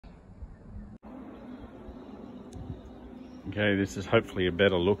Okay, this is hopefully a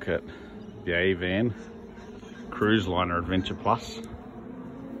better look at the Avan Cruiseliner Adventure Plus.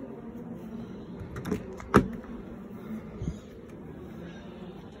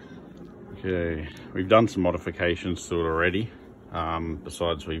 Okay, we've done some modifications to it already.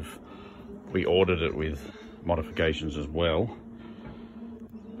 Besides we ordered it with modifications as well,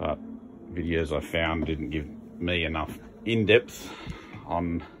 but videos I found didn't give me enough in-depth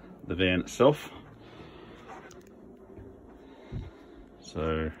on the van itself.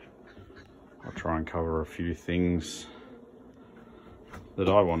 So I'll try and cover a few things that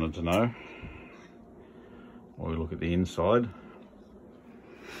I wanted to know while we look at the inside.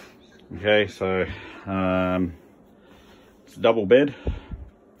 Okay, so it's a double bed.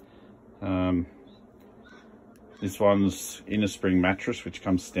 This one's inner spring mattress, which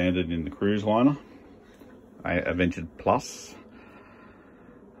comes standard in the Cruiseliner Adventure Plus.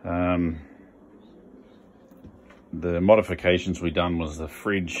 The modifications we done was the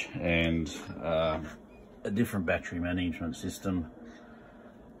fridge and a different battery management system,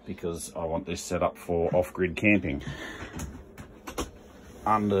 because I want this set up for off-grid camping.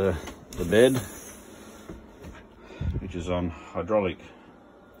 Under the bed, which is on hydraulic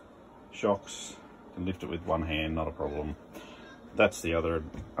shocks, can lift it with one hand, not a problem. That's the other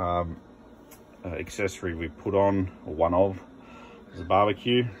accessory we put on, or one of, is a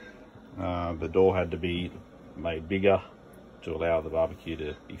barbecue. The door had to be made bigger to allow the barbecue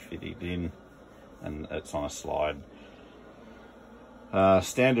to be fitted in, and it's on a slide.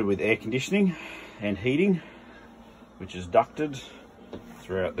 Standard with air conditioning and heating, which is ducted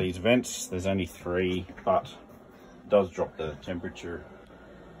throughout these vents. There's only 3, but it does drop the temperature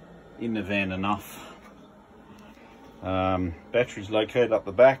in the van enough. Battery's located up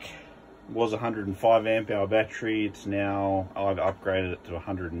the back. It was a 105 amp hour battery. It's now, I've upgraded it to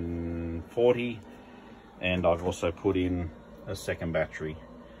 140, and I've also put in a second battery.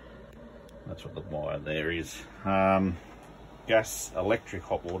 That's what the wire there is. Gas electric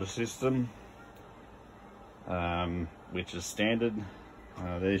hot water system, which is standard.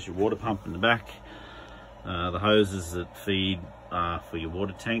 There's your water pump in the back. The hoses that feed for your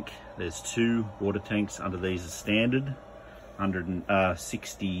water tank. There's 2 water tanks under these as standard,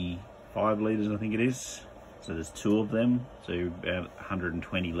 165 litres I think it is. So there's 2 of them, so about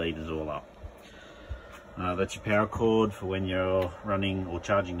 120 litres all up. That's your power cord for when you're running or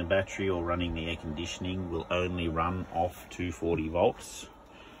charging the battery or running the air conditioning. Will only run off 240 volts,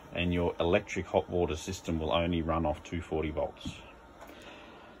 and your electric hot water system will only run off 240 volts.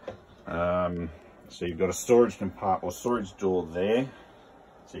 So you've got a storage compartment or storage door there,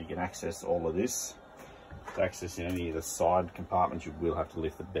 so you can access all of this. To access in any of the side compartments, you will have to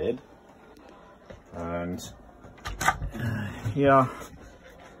lift the bed. And here,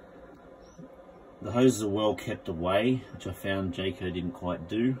 the hoses are well kept away, which I found Jayco didn't quite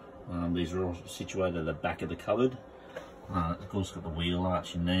do. These are all situated at the back of the cupboard. Of course, got the wheel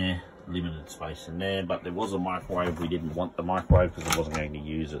arch in there, limited space in there, but there was a microwave. We didn't want the microwave because I wasn't going to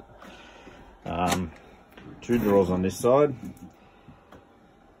use it. 2 drawers on this side,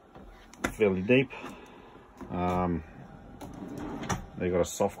 fairly deep. They've got a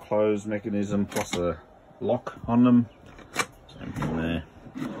soft close mechanism plus a lock on them. Same thing there.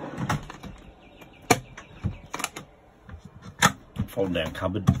 Fold down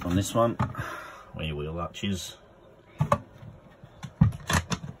cupboard on this one, where your wheel arch is.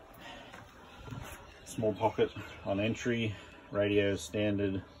 Small pocket on entry, radio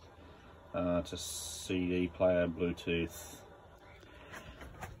standard, to CD player, Bluetooth.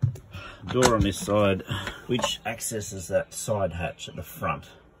 Door on this side, which accesses that side hatch at the front,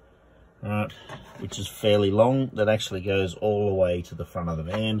 right, which is fairly long. That actually goes all the way to the front of the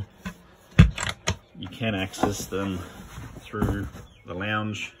van. You can access them through the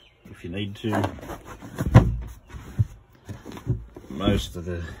lounge if you need to. Most of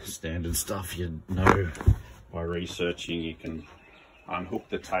the standard stuff you know by researching. You can unhook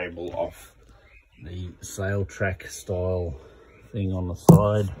the table off the sail track style thing on the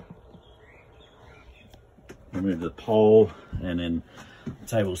side, remove the pole, and then the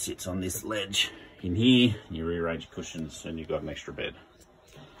table sits on this ledge in here. You rearrange cushions and you've got an extra bed.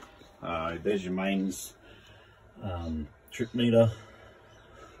 There's your mains trip meter,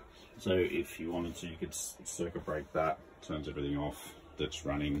 so if you wanted to, you could circuit break that, turns everything off. That's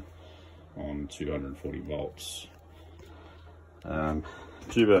running on 240 volts.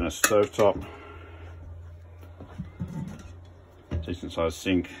 2-burner stovetop, decent sized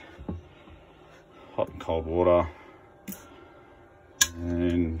sink, hot and cold water,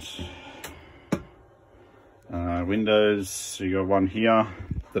 and windows. So you got one here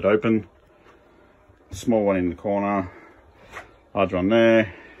that open, small one in the corner, large one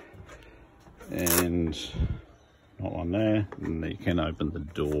there, and not one there. And you can open the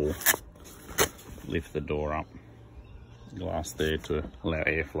door, lift the door up, glass there to allow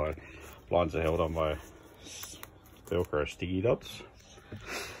airflow. Blinds are held on by Velcro sticky dots.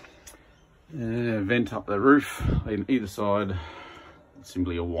 Vent up the roof on either side,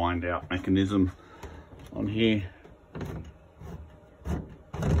 simply a wind out mechanism on here.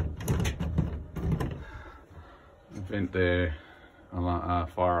 Vent there,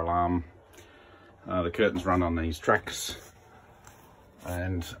 fire alarm. The curtains run on these tracks,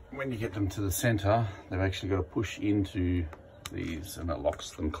 and when you get them to the center, they've actually got to push into these and it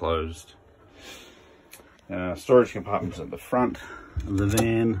locks them closed. Storage compartments at the front of the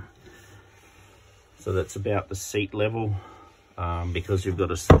van, so that's about the seat level, because you've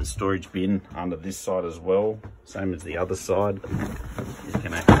got a storage bin under this side as well, same as the other side. You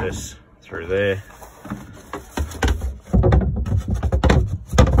can access through there.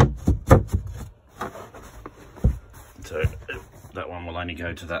 So that one will only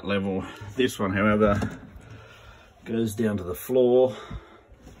go to that level. This one, however, goes down to the floor,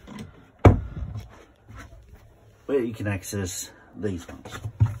 where you can access these ones.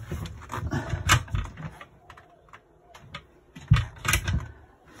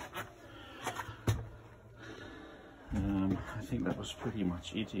 I think that was pretty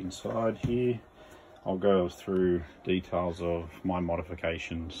much it inside here. I'll go through details of my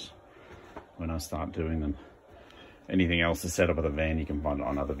modifications when I start doing them. Anything else to set up with the van, you can find it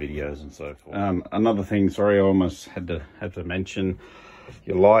on other videos and so forth. Another thing, sorry, I almost had to mention,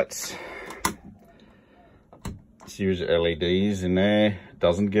 your lights. Series of LEDs in there,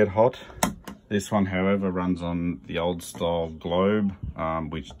 doesn't get hot. This one, however, runs on the old style globe,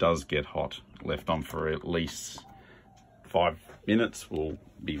 which does get hot. Left on for at least 5 minutes will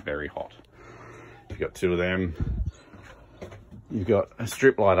be very hot. You've got two of them. You've got a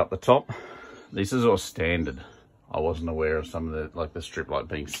strip light up the top. This is all standard. I wasn't aware of some of the, like the strip light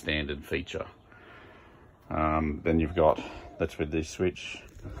being standard feature. Then you've got, that's with this switch.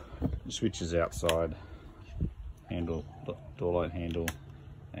 The switch is outside, handle, door light handle,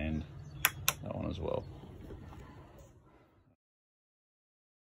 and that one as well.